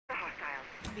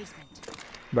Basement.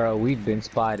 Bro, we've been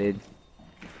spotted.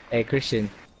 Hey, Christian.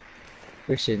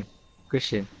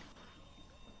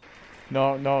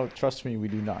 No, no, trust me, we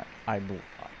do not. I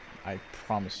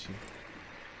promise you.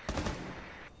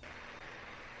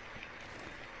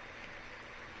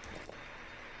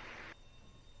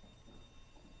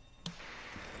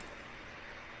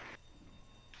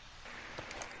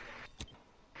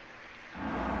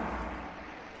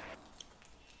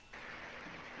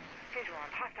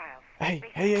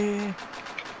 Hey.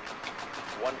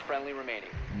 One friendly remaining.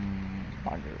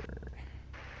 Bugger.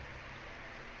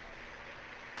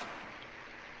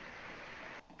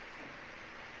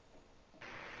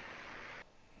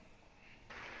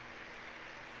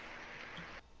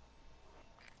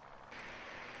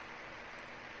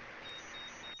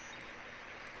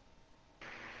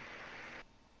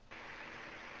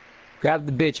 Grab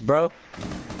the bitch, bro.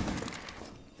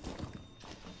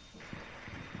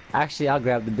 Actually, I'll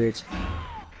grab the bitch.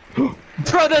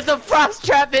 Bro, there's a frost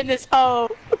trap in this hole!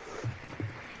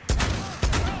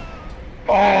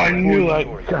 Oh, I knew I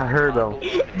got her though.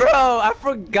 Bro, I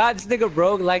forgot this nigga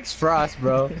Rogue likes frost,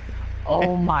 bro.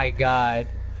 Oh my god.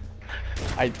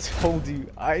 I told you.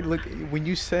 When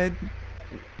you said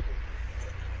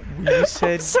I'm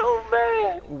so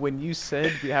mad. when you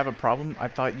said we have a problem, I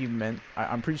thought you meant.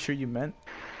 I'm pretty sure you meant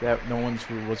that no one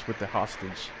was with the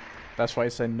hostage. That's why I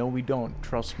said no, we don't.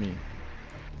 Trust me.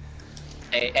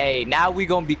 Hey, now we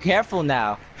gonna be careful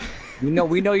now. We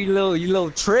know you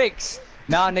little tricks.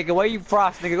 Nah, nigga, where you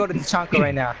frost, nigga? Go to the Chanka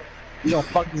right now. You gonna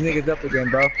fuck these niggas up again,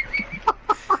 bro.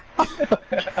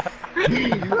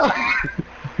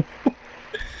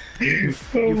 You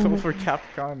fell for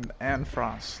Capcom and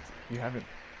Frost. You haven't.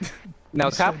 No,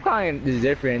 Capcom is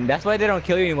different. That's why they don't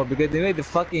kill you anymore, because they made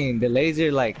the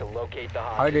laser like To locate the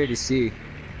harder to see.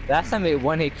 Last time it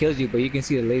one hit kills you, but you can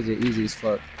see the laser easy as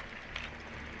fuck.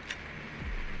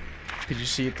 Could you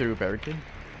see it through a barricade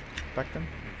back then?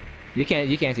 You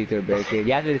can't see through a barricade.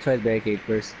 You have to destroy the barricade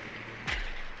first.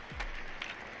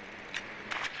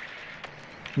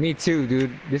 Me too,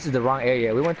 dude. This is the wrong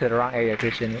area. We went to the wrong area,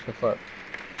 Christian. What the fuck?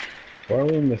 Why are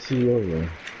we in the CEO room?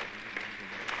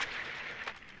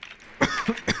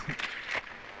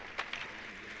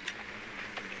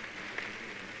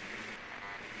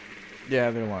 Yeah,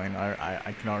 they're lying.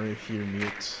 I can already hear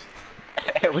mutes.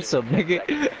 Hey, what's up, nigga?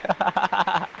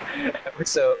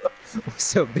 What's up,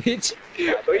 bitch?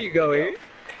 Where you going?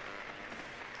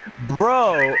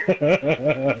 Bro!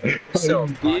 What's up,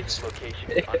 bitch?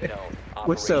 Location unknown.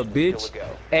 What's up, Operation bitch? still a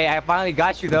go. Hey, I finally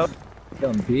got you, though.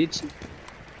 Dumb bitch.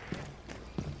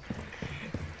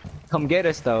 Come get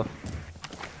us, though.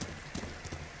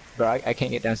 Bro, I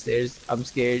can't get downstairs. I'm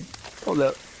scared. Hold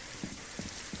up.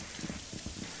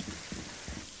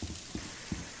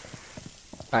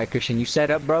 Alright, Christian, you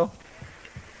set up, bro?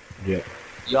 Yeah.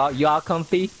 Y'all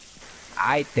comfy?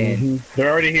 Aight then. They're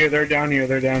already here. They're down here.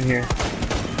 Down to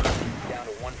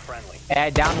one friendly.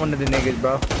 Add down one of the niggas,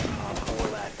 bro. Op 4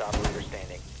 last operator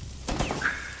standing.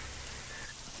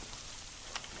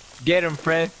 Get him,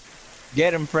 friend.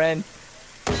 Get him, friend.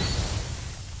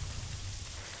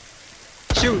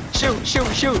 Shoot. To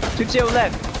your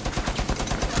left.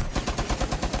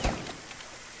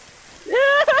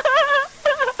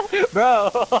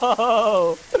 Bro.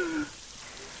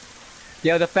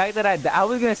 Yo, the fact that I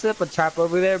was gonna set up a trap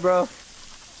over there, bro.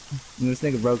 And this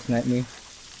nigga broke sniped me.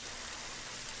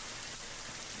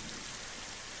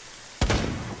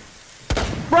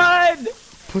 Run!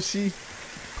 Pussy,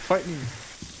 fight me.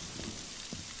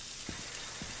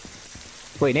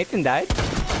 Wait, Nathan died?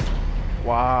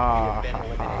 Wow. You've been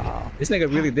eliminated. This nigga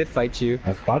really did fight you.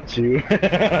 I fought you.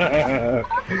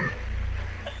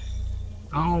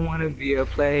 I don't wanna be a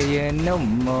player no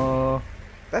more.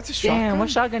 That's a shotgun. Damn, what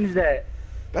shotgun is that?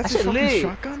 That's That a shit fucking lit.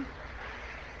 shotgun.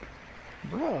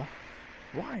 Bruh,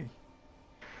 why?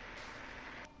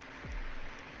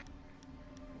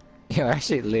 Yo, that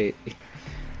shit lit.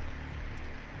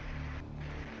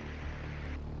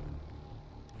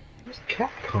 Where's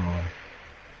Capcom?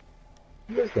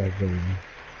 Where's that villain?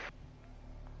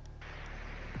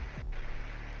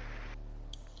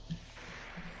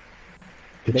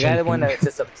 The guy the one that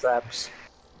sets up traps.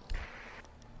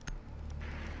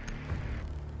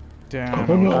 Damn.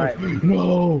 Oh no! Alright.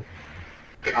 No!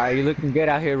 Alright, you looking good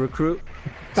out here, recruit?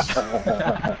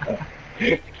 To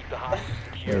keep the hostage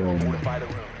secure, fortify the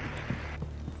room.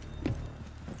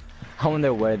 I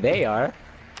wonder where they are.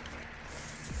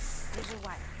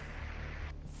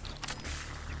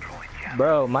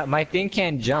 Bro, my thing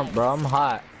can't jump, bro. I'm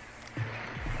hot.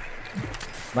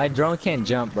 My drone can't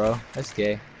jump, bro. That's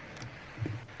gay.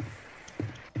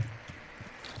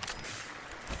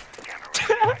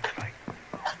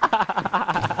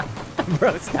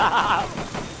 Bro, stop.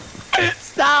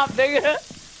 Stop, nigga.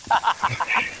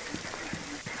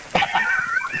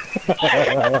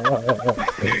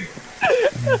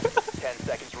 10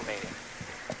 seconds remaining.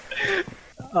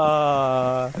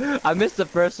 I missed the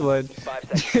first one. 5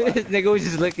 This seconds left. nigga was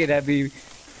just looking at me.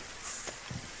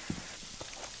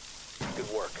 Good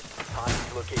work.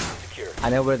 Hostage location secure. I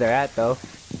know where they're at though.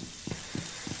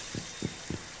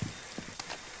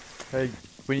 Hey,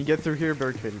 when you get through here,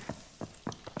 barricade it.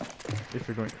 If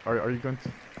you're going, are you going to?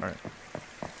 All right.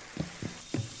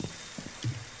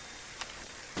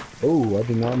 Oh, I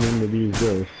did not mean to use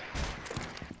this.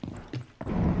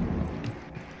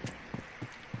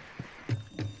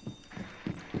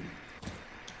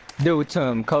 Do it to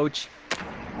him, coach.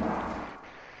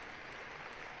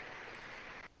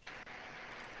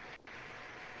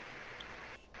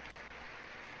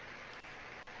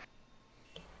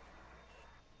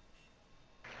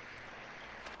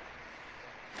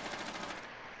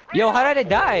 Yo, how did I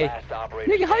die? Last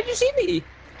operator Nigga, how'd you see me?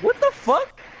 What the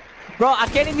fuck? Bro, I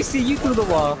can't even see you through the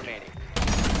wall. remaining.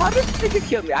 How did this nigga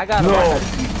kill me? I gotta No. learn.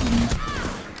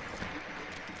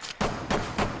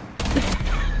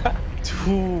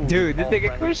 Dude, this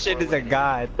nigga Christian is a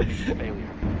god. Failure.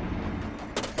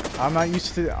 I'm not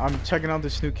used to. I'm checking out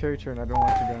this new character and I don't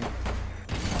like the gun.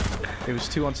 It was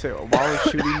too unstable. While I was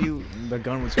shooting you, the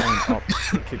gun was going up.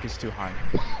 The kick is too high.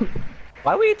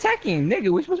 Why are we attacking? Nigga,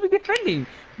 we're supposed to be defending.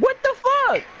 What the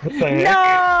fuck? What the heck?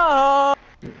 No!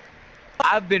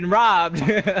 I've been robbed.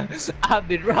 I've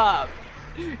been robbed.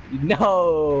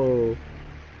 No.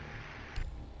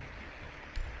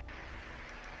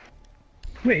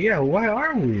 Wait, yeah, why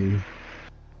are we?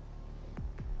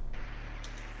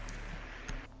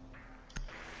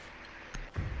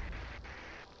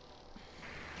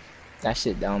 That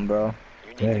shit down, bro. You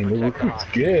need Dang, to the protect the recruit's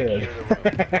hostage. good.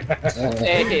 Clear the room.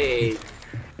 Hey.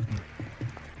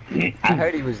 I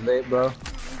heard he was lit, bro.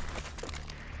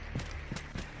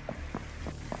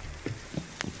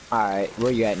 Alright,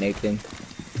 where you at, Nathan?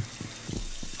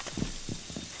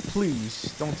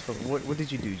 Please don't tell me. What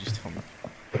did you do? Just tell me.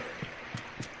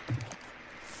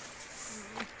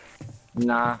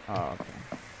 Nah. Oh,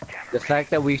 okay. The fact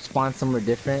that we spawned somewhere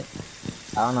different,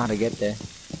 I don't know how to get there.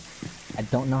 I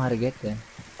don't know how to get there.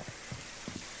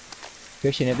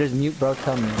 Christian, if there's mute, bro,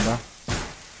 tell me, bro.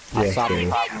 I'll Yeah, stop sure. it.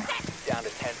 Down to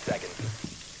 10 seconds.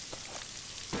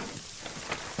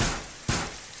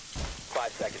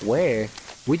 5 seconds. Where?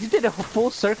 We just did a full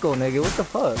circle, nigga. What the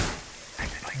fuck?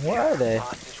 Where are they?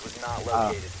 Hostage was not Oh.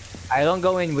 located. I don't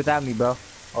go in without me, bro.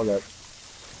 Hold up.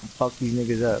 Fuck these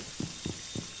niggas up.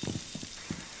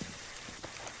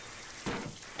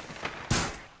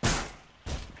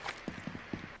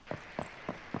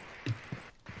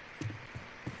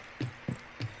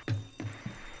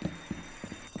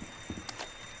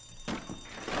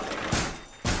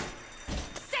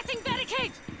 Setting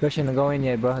barricade! Christian, don't go in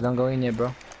yet, bro. Don't go in yet,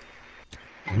 bro.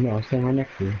 No, I'm standing right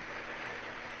next to you.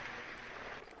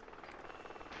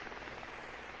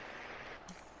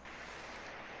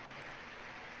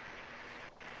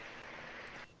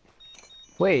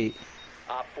 Wait,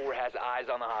 Op 4 has eyes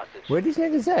on the hostage. where these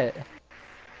niggas at?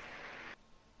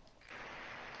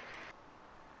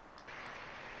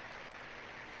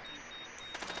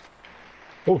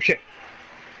 Oh shit!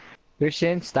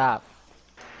 Christian, stop.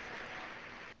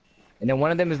 And then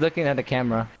one of them is looking at the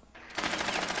camera.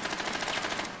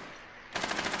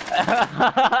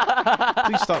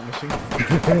 Please stop missing.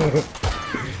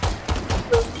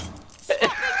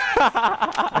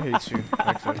 I hate you,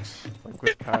 XX. Like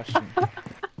with passion.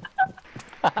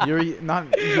 You're not.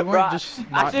 You Bro, weren't just.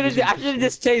 I Not should using have pistol.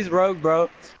 just chased Rogue, bro.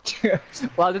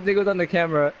 While this nigga was on the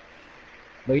camera.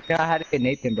 But you know I had to get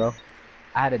Nathan, bro.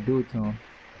 I had to do it to him.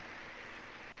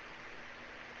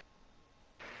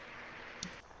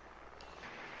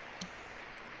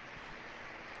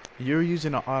 You're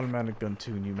using an automatic gun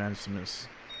too, and you managed to miss.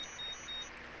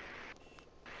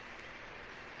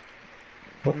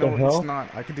 What No, the hell? it's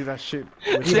not. I can do that shit.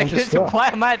 with Nigga, just- suck. why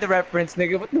am I the reference,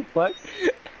 nigga? What the fuck?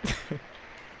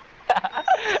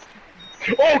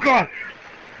 Oh god!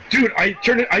 Dude, I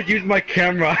turned it. I used my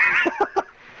camera.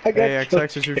 I got Hey,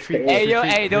 XX is retreat. Hey, yo,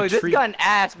 retreat, hey, dude, this retreat, gun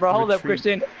ass, bro. Hold up, Retreat.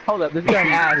 Christian. Hold up, this gun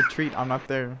ass. Retreat. I'm not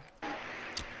there.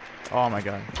 Oh my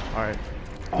god. All right.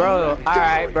 Bro,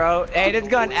 alright, bro. Hey, this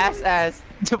gun ass.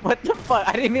 What the fuck?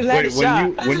 I didn't even land Wait, a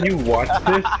shot. when you watch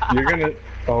this, you're gonna.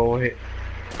 Oh wait.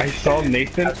 I saw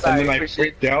Nathan I'm sorry, and then I Christian.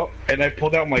 freaked out and I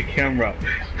pulled out my camera.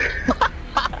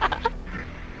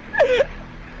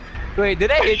 Wait,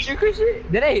 did I hit you, Christian?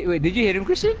 Wait, did you hit him,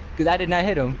 Christian? Because I did not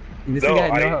hit him. This No,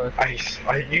 thing had no host.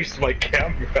 I used my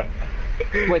camera.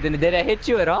 Wait, then did I hit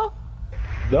you at all?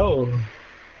 No.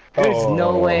 There's no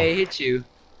Oh. way it hit you.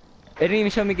 It didn't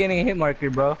even show me getting a hit marker,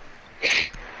 bro.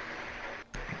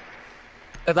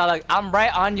 Cause I'm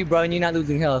right on you, bro, and you're not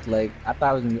losing health. Like I thought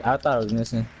I was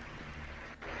missing.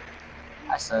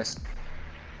 That sucks.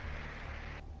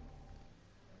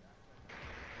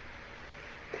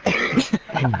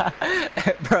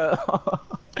 Bro,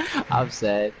 I'm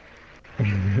sad. I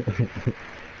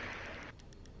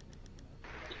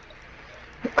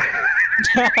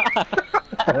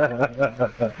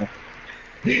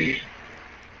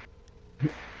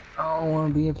don't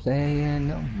wanna be a player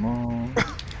no more.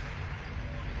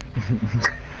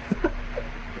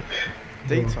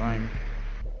 Daytime.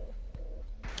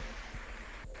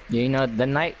 Yeah, you know, the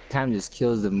nighttime just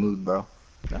kills the mood, bro.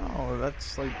 No,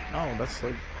 that's like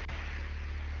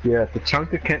Yeah, the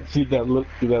chunker can't see that look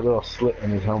through that little slit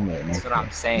in his helmet. That's what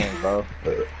I'm saying, bro.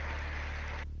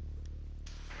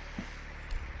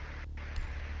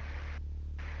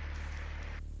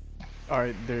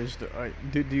 Alright, there's the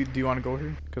do you wanna go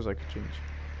here? Cause I could change.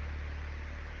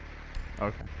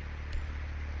 Okay.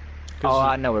 Oh,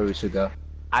 I know where we should go.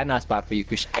 I know a spot for you,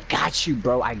 Kush. I got you,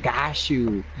 bro. I got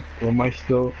you. Am I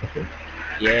still?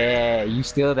 Yeah, you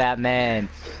still that man.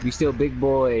 You still big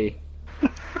boy.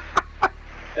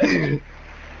 Need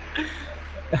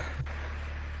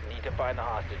to find the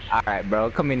hostage. Alright,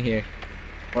 bro. Come in here.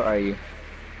 Where are you?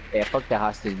 Yeah, fuck that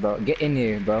hostage, bro. Get in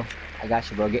here, bro. I got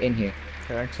you, bro. Get in here.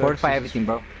 Okay, XX, Fortify everything,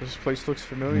 bro. This place looks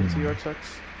familiar to you, XX?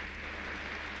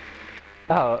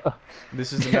 Oh.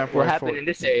 This is the map What where happened in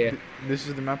this area? This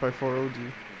is the map I 4-0'd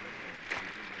you.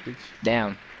 Bitch.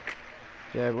 Damn.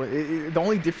 Yeah, well, the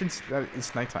only difference is that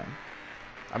it's nighttime.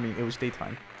 I mean, it was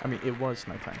daytime. I mean, it was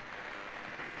nighttime.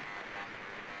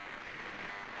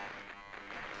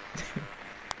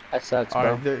 That sucks, bro.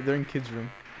 Alright, they're in kids' room.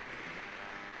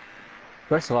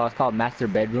 First of all, it's called master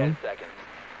 10 bedroom. seconds.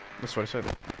 That's what I said.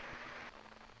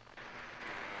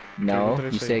 No, what did I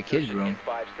you say? said kids In room.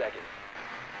 5 seconds.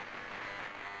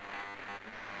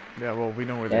 Yeah, well, we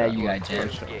know where Yeah, they're you at. got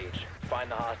jammed. Engage. Find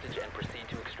the hostage and proceed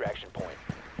to extraction point.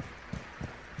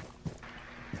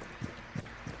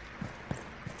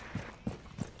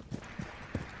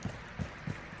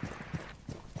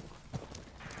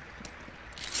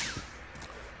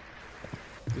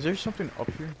 Is there something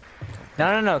up here?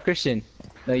 No, Christian.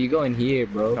 No, you go in here,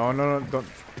 bro. No, don't.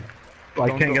 I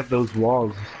Don't can't go. get those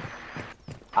walls.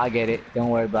 I get it. Don't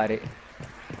worry about it.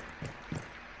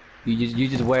 You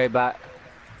just worry about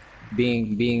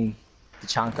being the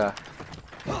chanka.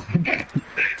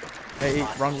 Hey,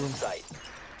 wrong room. Site.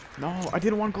 No, I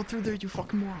didn't want to go through there, you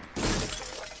fucking moron.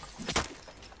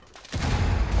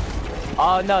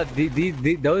 Oh no,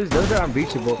 those are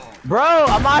unreachable. Bro,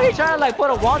 I'm out here trying to like put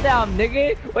a wall down,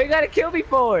 nigga. What you gotta kill me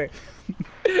for?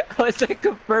 I was like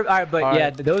confirmed. Alright, but yeah,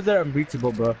 Alright. those are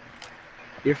unreachable, bro.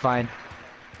 You're fine.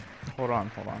 Hold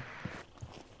on.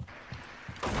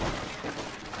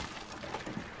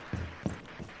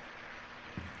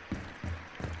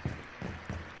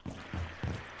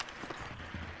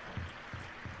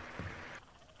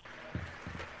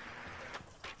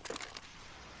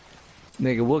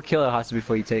 Nigga, we'll kill a hostage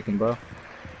before you take him, bro.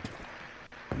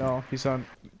 No, he's not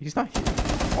here.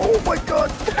 Oh my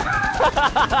god!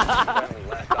 Friendly,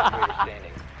 last operator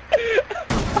standing.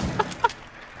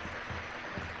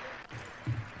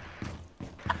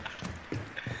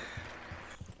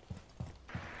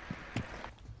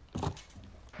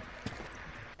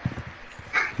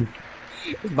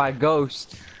 It's my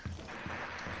ghost.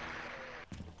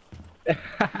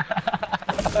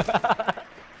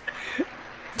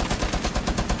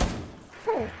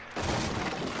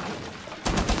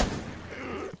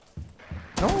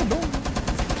 No.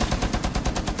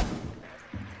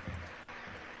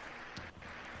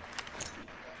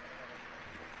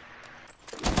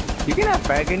 You can have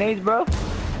frag grenades, bro.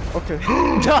 Okay.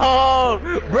 No,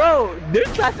 bro. There's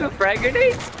class of frag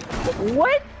grenades.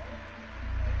 What?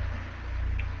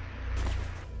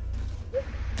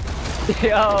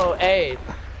 Yo, hey.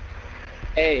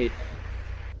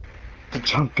 The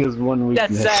chunk is one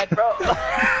weakness. That's sad, bro.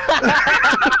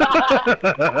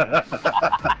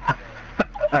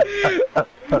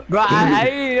 Bro, I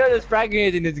didn't even know there's frag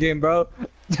grenades in this game, bro.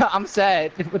 I'm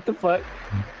sad. What the fuck?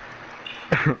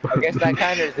 I guess that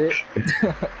kinda is it.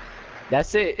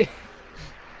 That's it.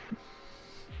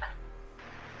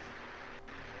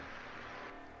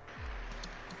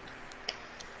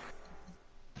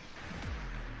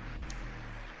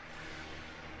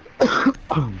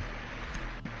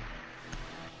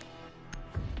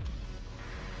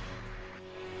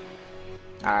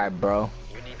 Alright, bro.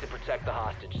 You need to protect the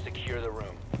hostage. Secure the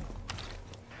room.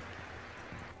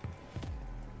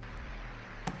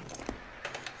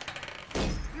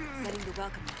 Setting You're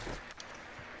welcome.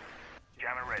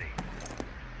 Jammer ready.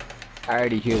 I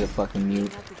already hear the fucking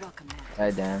mute. You're welcome.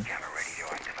 God damn. Jammer ready to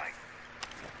activate.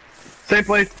 Same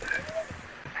place.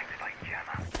 Activate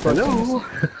jammer. Hello.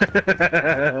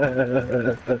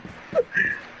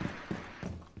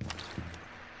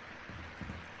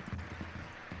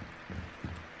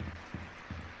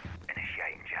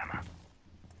 Initiating jammer.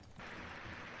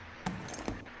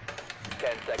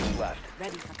 10 seconds left.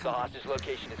 Ready for The combat. hostage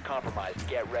location is compromised.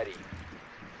 Get ready.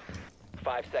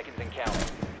 5 seconds and counting.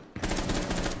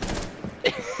 Be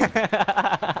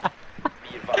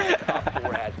advised, Op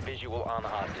 4 has visual on the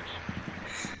hostage.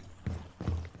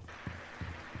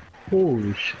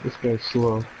 Holy shit, this guy's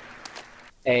slow.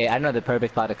 Hey, I know the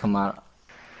perfect spot to come out.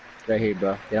 Right here,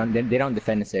 bro. They don't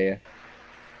defend this area.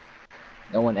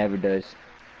 No one ever does.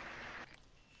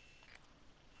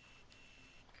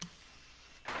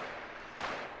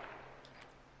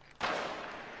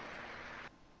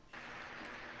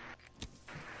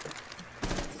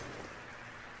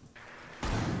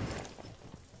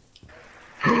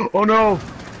 Oh no!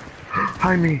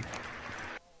 Hi me.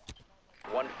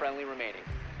 One friendly remaining.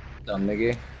 Dumb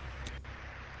nigga.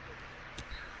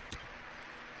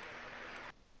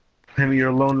 Hi me, you're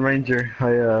a lone ranger.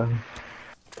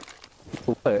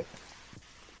 What?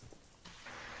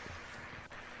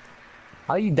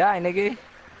 How you die, nigga?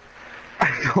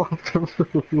 I go off the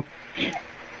roof.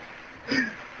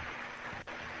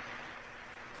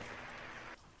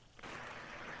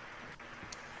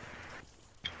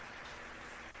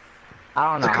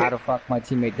 I don't know how the fuck my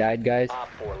teammate died, guys. Op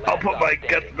 4 last I'll put my op guts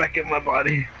standing. back in my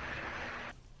body.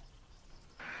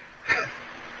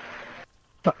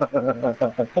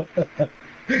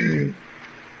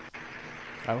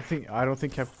 I don't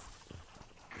think I've.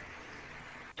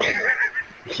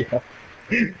 Yeah.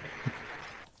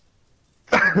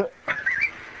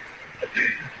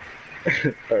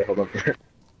 Alright, hold on.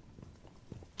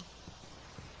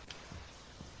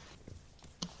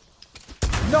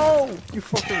 No! You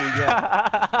fucking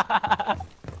yeah.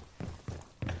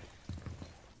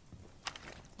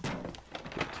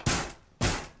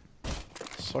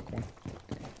 Suck one.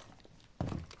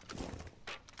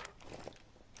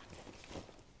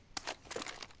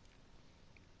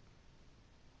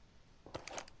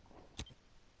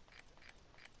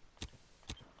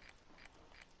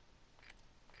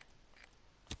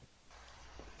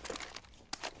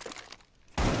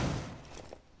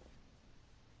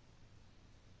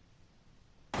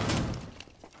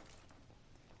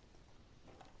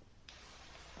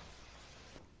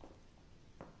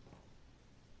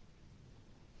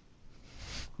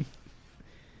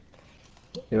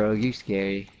 Rogue, you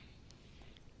scary.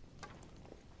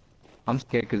 I'm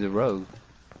scared because of Rogue.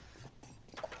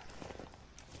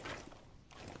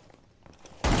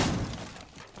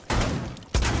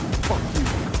 Fuck you.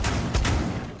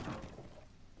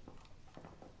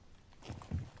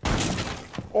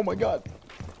 Oh my god.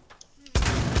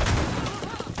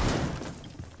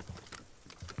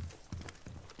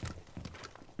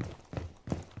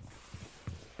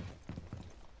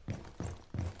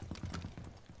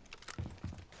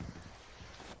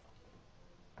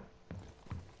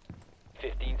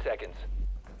 Seconds.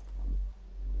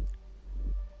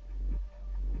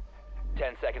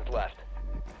 10 seconds left.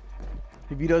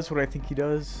 If he does what I think he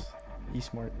does, he's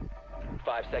smart.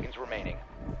 5 seconds remaining.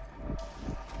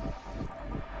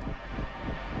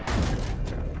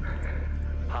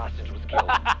 Hostage was killed.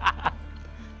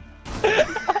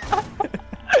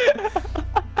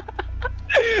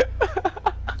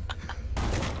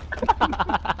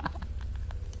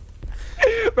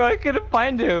 Bro, I couldn't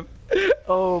find him.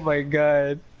 Oh my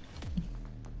god.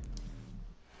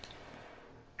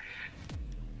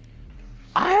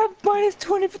 I have minus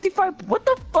 255. What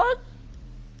the fuck?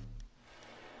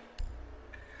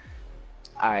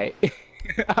 Alright.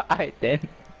 Alright then.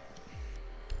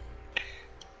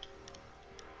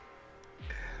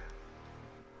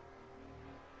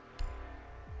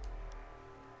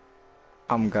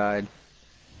 God.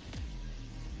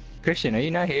 Christian, are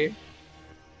you not here?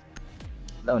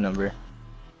 Low number.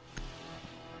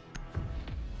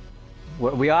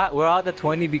 We're all at the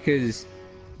 20 because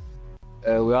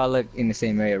we all look in the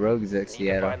same area. Rogue's at Need to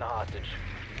Seattle. find the hostage.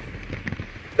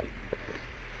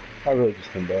 I really just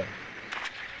come back.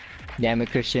 Damn it,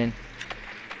 Christian.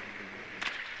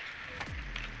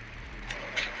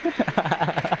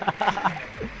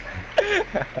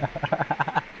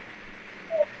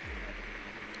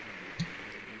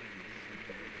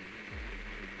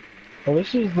 Oh,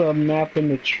 this is the map in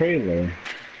the trailer.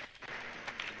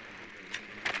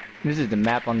 This is the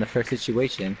map on the first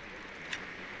situation.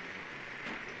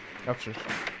 Upstairs.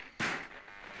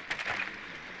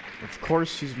 Of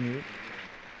course she's mute.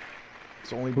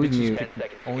 So only Who's bitches mute? pick, 10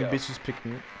 seconds to only go. bitches pick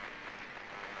me up.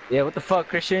 Yeah, what the fuck,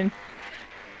 Christian?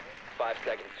 5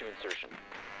 seconds to insertion.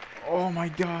 Oh my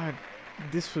god.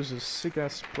 This was a sick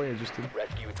ass play I just did.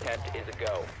 Rescue attempt is a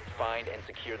go. Find and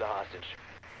secure the hostage.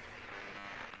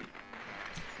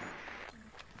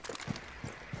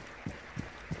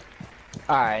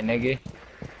 Alright, nigga.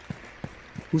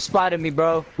 Who spotted me,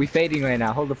 bro? We fading right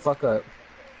now. Hold the fuck up.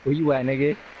 Where you at,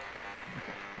 nigga?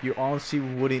 You honestly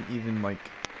wouldn't even like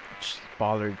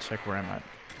bother to check where I'm at.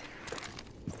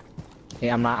 Hey,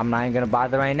 I'm not even gonna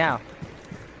bother right now.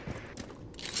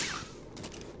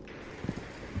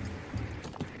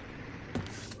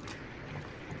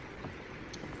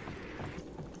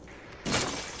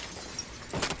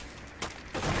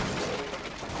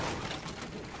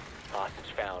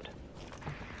 Hostage found.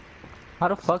 How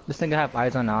the fuck does this nigga have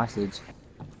eyes on the hostage?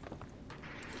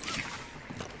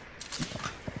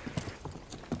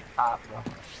 Ah, bro.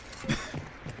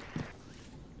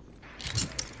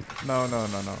 No.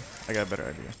 I got a better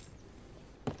idea.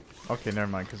 Okay, never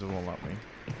mind, because it won't let me.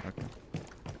 Okay.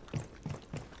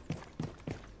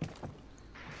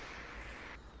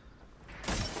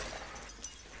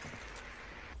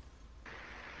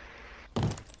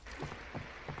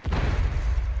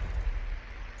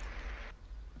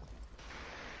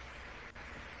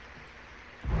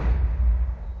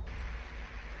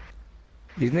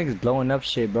 These niggas blowing up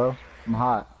shit, bro. I'm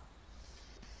hot.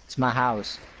 It's my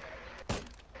house.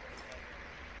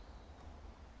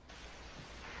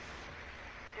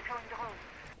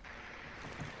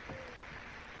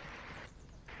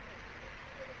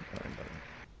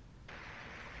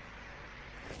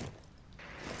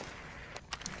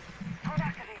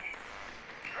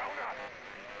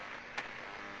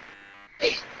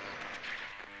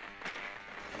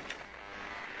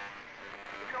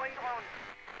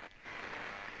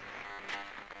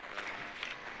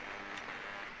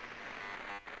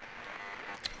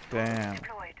 Damn.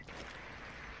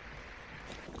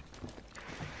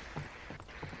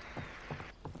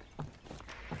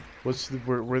 What's the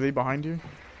were they behind you?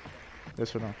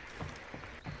 Yes or no?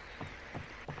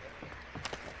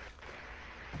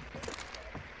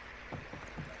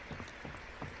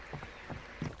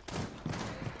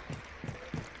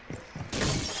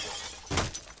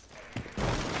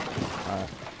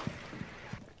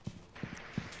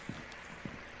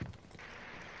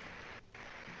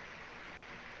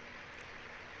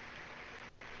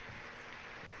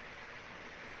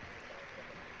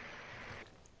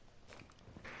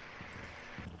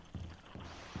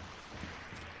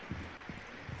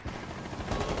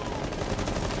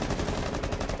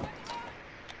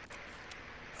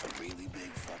 Really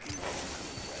big fucking hole.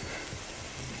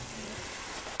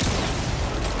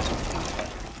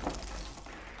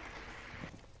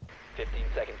 15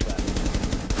 seconds left.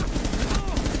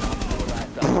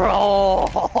 Bro!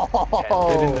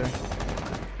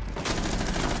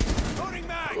 Get in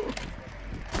there.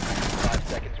 5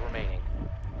 seconds remaining.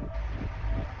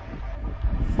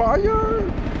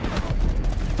 Fire!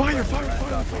 Fire!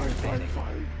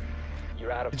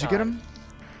 You're out of Did you time. get him?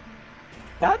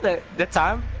 Not the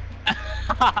time.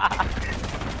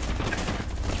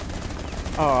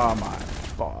 Oh my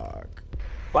fuck.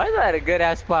 Why is that a good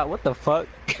ass spot? What the fuck?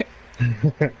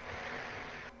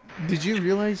 Did you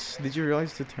realize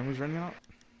the time was running out?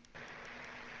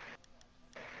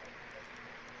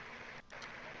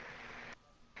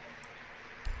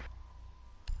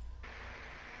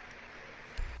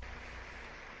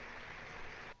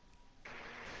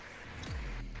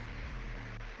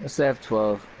 Let's say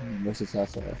F12 versus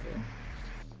also F12.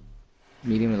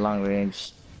 Medium and long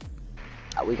range.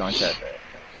 Ah, we gonna check that.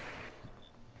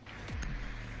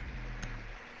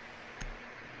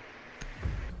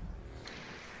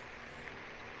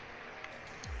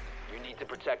 You need to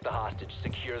protect the hostage.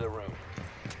 Secure the room.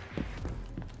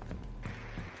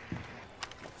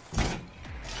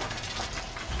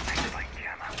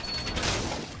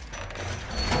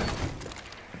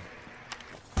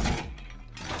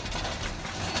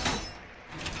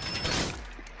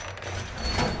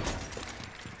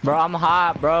 Bro, I'm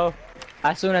hot, bro.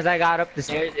 As soon as I got up the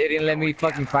stairs, it didn't let me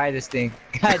fucking fry this thing.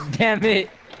 God damn it.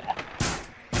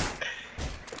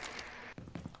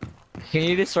 Can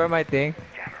you destroy my thing?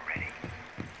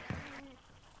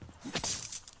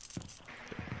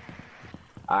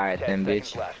 Alright 10 then,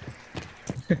 seconds bitch. left.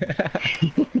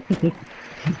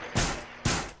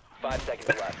 5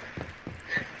 seconds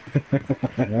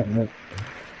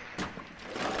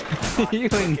left. You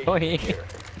annoying. Secure.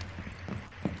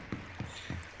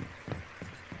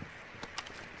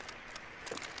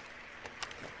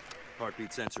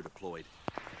 Heartbeat sensor deployed.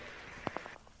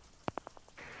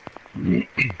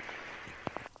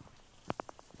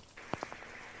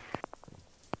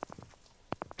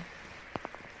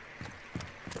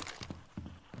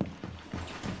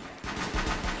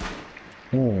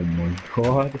 Oh my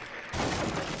god.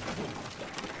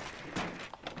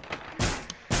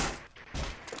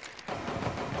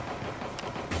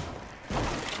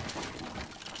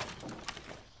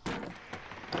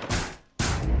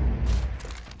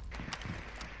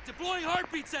 Deploying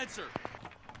heartbeat sensor.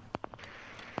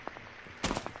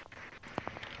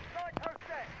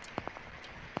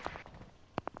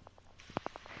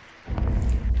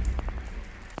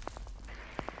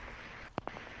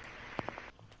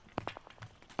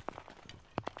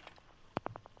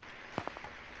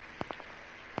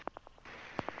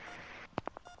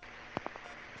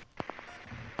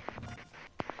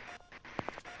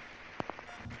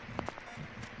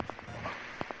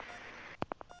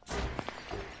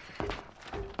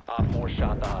 Op 4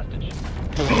 shot the hostage.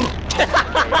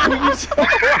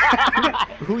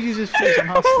 Who uses face on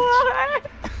hostage?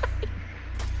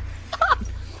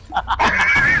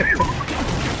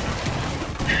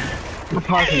 The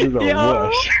hostages are Yo.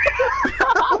 worse.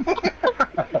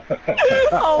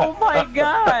 Oh my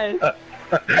god!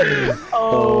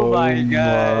 Oh my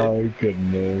god! My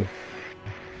goodness.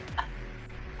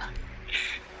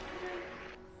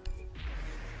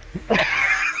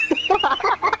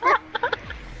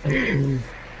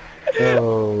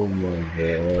 Oh my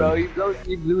god. Bro,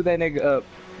 you blew that nigga up.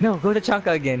 No, go to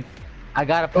Chunka again. I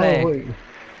got a plan. Oh wait.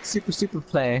 Super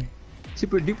plan.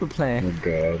 Super duper plan. Oh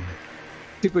god.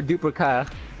 Super duper Kyle.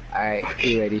 Alright,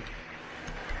 you ready?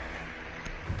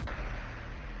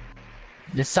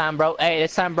 This time, bro. Hey,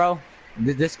 this time, bro.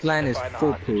 This plan is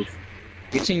foolproof.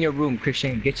 Get in your room,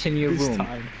 Christian. Get in your room.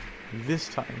 This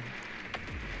time.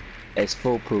 It's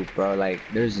foolproof, bro. Like,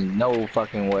 there's no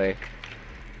fucking way.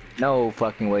 No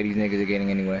fucking way these niggas are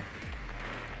getting anywhere.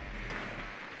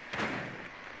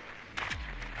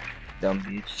 Dumb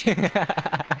bitch.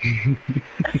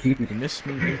 You missed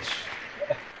me, bitch.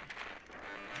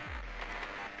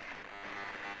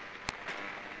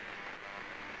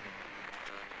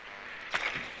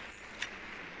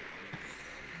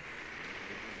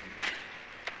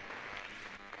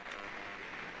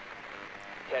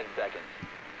 Seconds.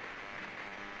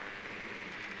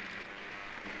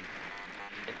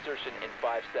 Insertion in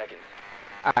 5 seconds.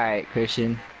 Alright,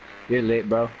 Christian. You're lit,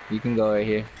 bro. You can go right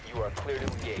here. You are clear to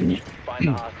engage. Find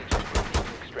the hostage and proceed to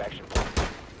extraction point.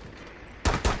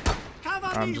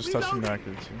 I'm just touching back at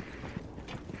you.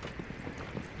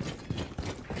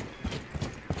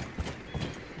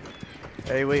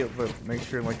 Hey, wait, but make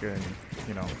sure, like,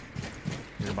 you know,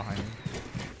 you're behind me.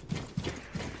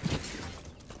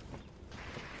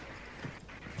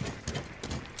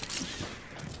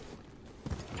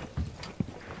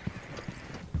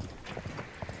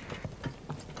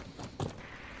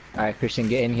 Alright, Christian,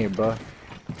 get in here, bro.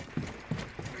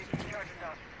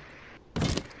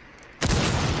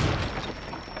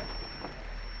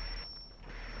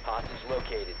 Hostage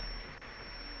located.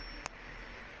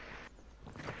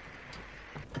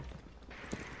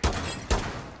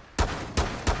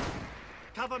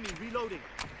 Cover me, reloading.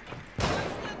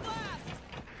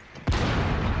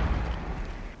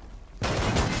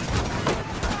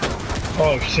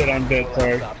 Oh shit, I'm dead,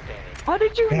 sorry. Stop standing. How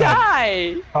did you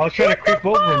die? I was trying to creep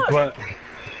over him, but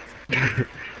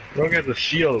Rogue has a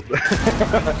shield. Down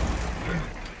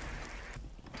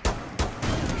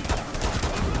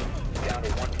to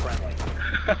 1 friendly.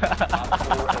 Op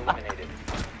 4 eliminated.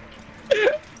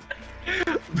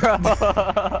 Bro.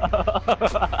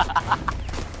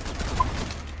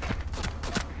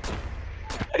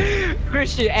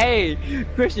 Christian, hey!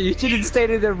 Christian, you shouldn't stayed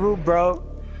in the room, bro.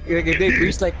 Like, if they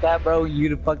breached like that, bro,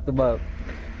 you'd have fucked them up.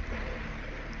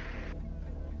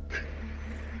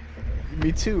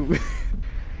 Me too.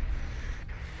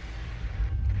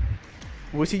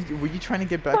 Were you trying to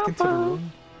get back into the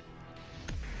room?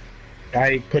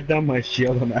 I put down my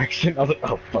shield on action. I was like,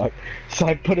 oh fuck. So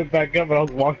I put it back up and I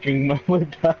was walking my way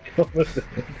back over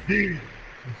there.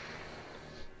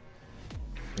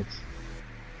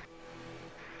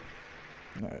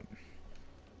 Alright.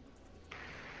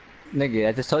 Nigga,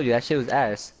 I just told you, that shit was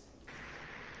ass.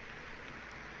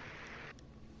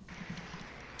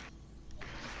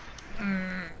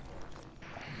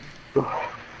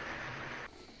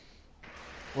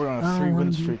 We're on a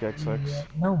 3-win streak, XX.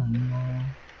 No.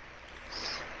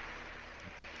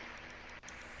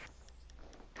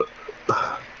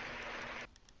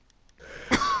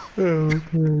 Oh,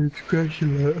 it's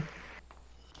crashing out.